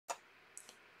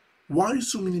Why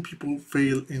so many people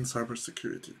fail in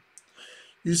cybersecurity?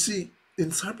 You see, in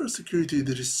cybersecurity,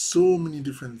 there is so many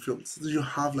different fields. You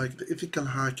have like the ethical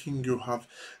hacking,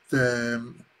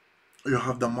 the you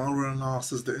have the malware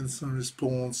analysis, the incident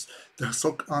response, the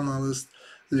SOC analyst.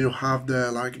 You have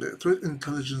the threat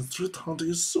intelligence, threat hunting.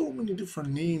 There's so many different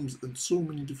names and so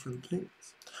many different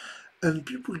things. And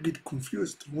people get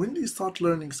confused when they start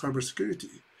learning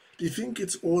cybersecurity. They think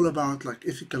it's all about like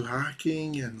ethical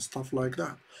hacking and stuff like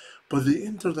that. But they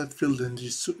enter that field and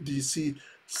they see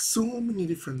so many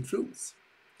different fields.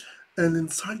 And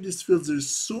inside these fields, there's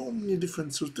so many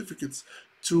different certificates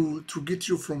to get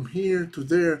you from here to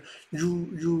there.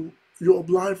 You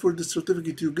apply for the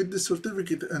certificate, you get the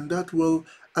certificate, and that will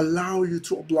allow you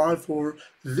to apply for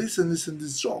this and this and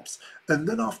these jobs. And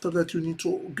then after that, you need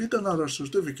to get another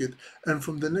certificate, and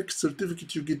from the next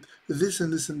certificate, you get this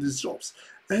and this and these jobs.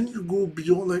 And you go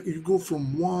beyond, like you go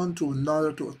from one to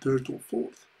another to a third to a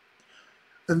fourth.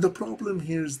 And the problem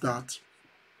here is that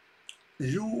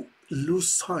you lose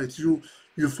sight.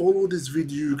 You follow this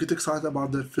video, you get excited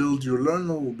about that field, you learn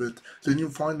a little bit, then you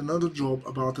find another job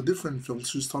about a different field,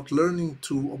 so you start learning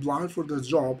to apply for that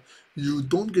job. You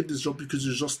don't get this job because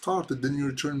you just started, then you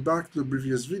return back to the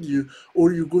previous video,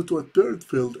 or you go to a third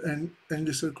field, and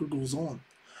the circle goes on.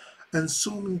 And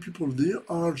so many people, they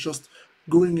are just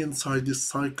going inside this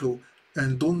cycle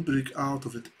and don't break out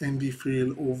of it, and they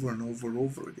fail over and over and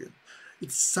over again.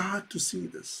 It's sad to see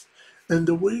this. And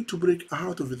the way to break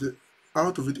out of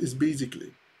it is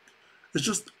basically, it's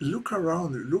just look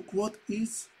around you. Look what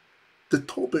is the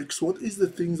topics, what is the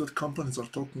things that companies are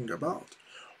talking about?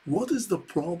 What is the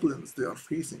problems they are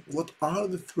facing? What are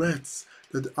the threats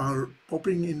that are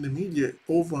popping in the media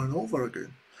over and over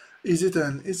again? Is it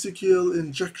an SQL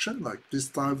injection, like this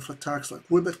type of attacks,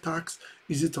 like web attacks?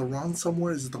 Is it a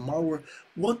ransomware? Is it a malware?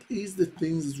 What is the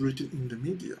things that's written in the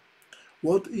media?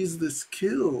 What is the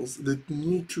skills that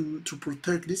need to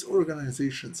protect these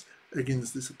organizations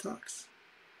against these attacks?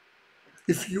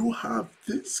 If you have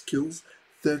these skills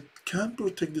that can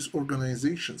protect these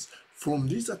organizations from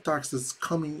these attacks that's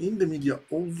coming in the media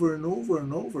over and over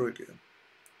and over again,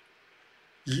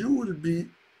 you will be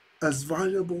as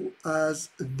valuable as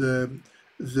the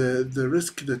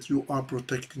risk that you are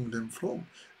protecting them from.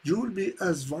 You will be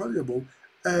as valuable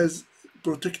as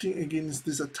protecting against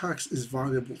these attacks is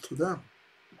valuable to them.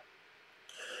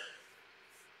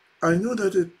 I know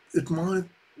that it might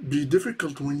be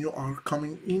difficult when you are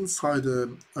coming inside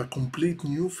a complete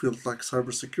new field like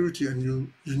cybersecurity, and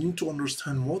you need to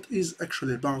understand what is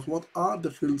actually about, what are the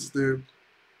fields there,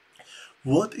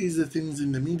 what is the things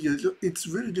in the media. It's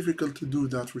very difficult to do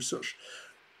that research.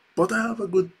 But I have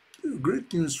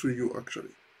great news for you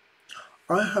actually.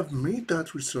 I have made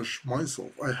that research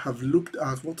myself. I have looked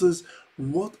at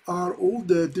what are all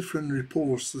the different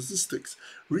reports, statistics,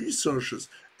 researches,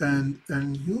 and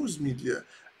news media,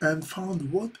 and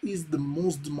found what is the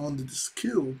most demanded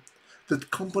skill that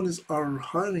companies are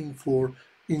hiring for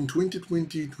in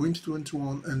 2020,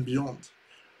 2021, and beyond.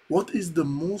 What is the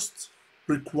most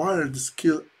required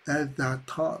skill at that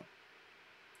time,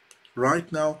 right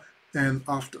now and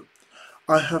after?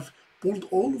 I have pulled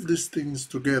all of these things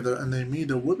together and I made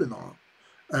a webinar,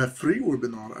 a free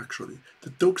webinar actually,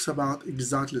 that talks about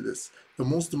exactly this, the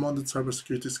most demanded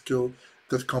cybersecurity skill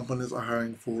that companies are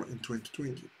hiring for in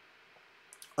 2020.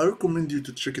 I recommend you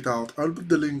to check it out. I'll put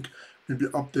the link maybe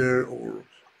up there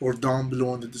or down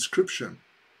below in the description.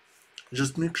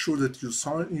 Just make sure that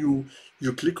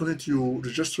you click on it, you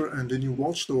register, and then you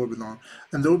watch the webinar.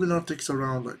 And the webinar takes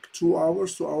around like 2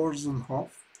 hours, 2 hours and a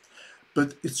half,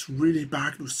 but it's really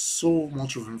packed with so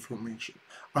much of information.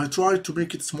 I tried to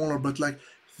make it smaller, but like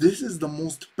this is the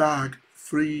most packed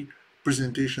free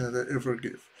presentation that I ever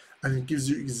give. And it gives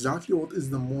you exactly what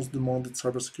is the most demanded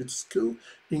cybersecurity skill,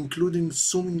 including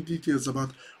so many details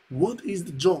about what is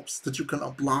the jobs that you can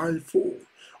apply for,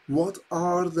 what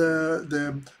are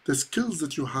the skills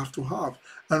that you have to have,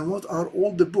 and what are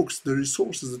all the books, the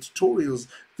resources, the tutorials,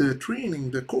 the training,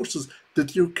 the courses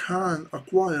that you can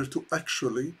acquire to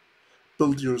actually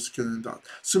build your skill in that.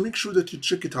 So make sure that you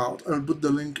check it out. I'll put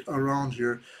the link around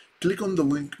here. Click on the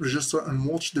link, register, and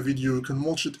watch the video. You can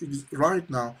watch it right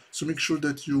now. So make sure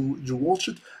that you watch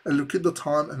it, allocate the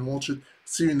time and watch it.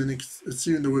 See you in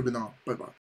the webinar. Bye bye.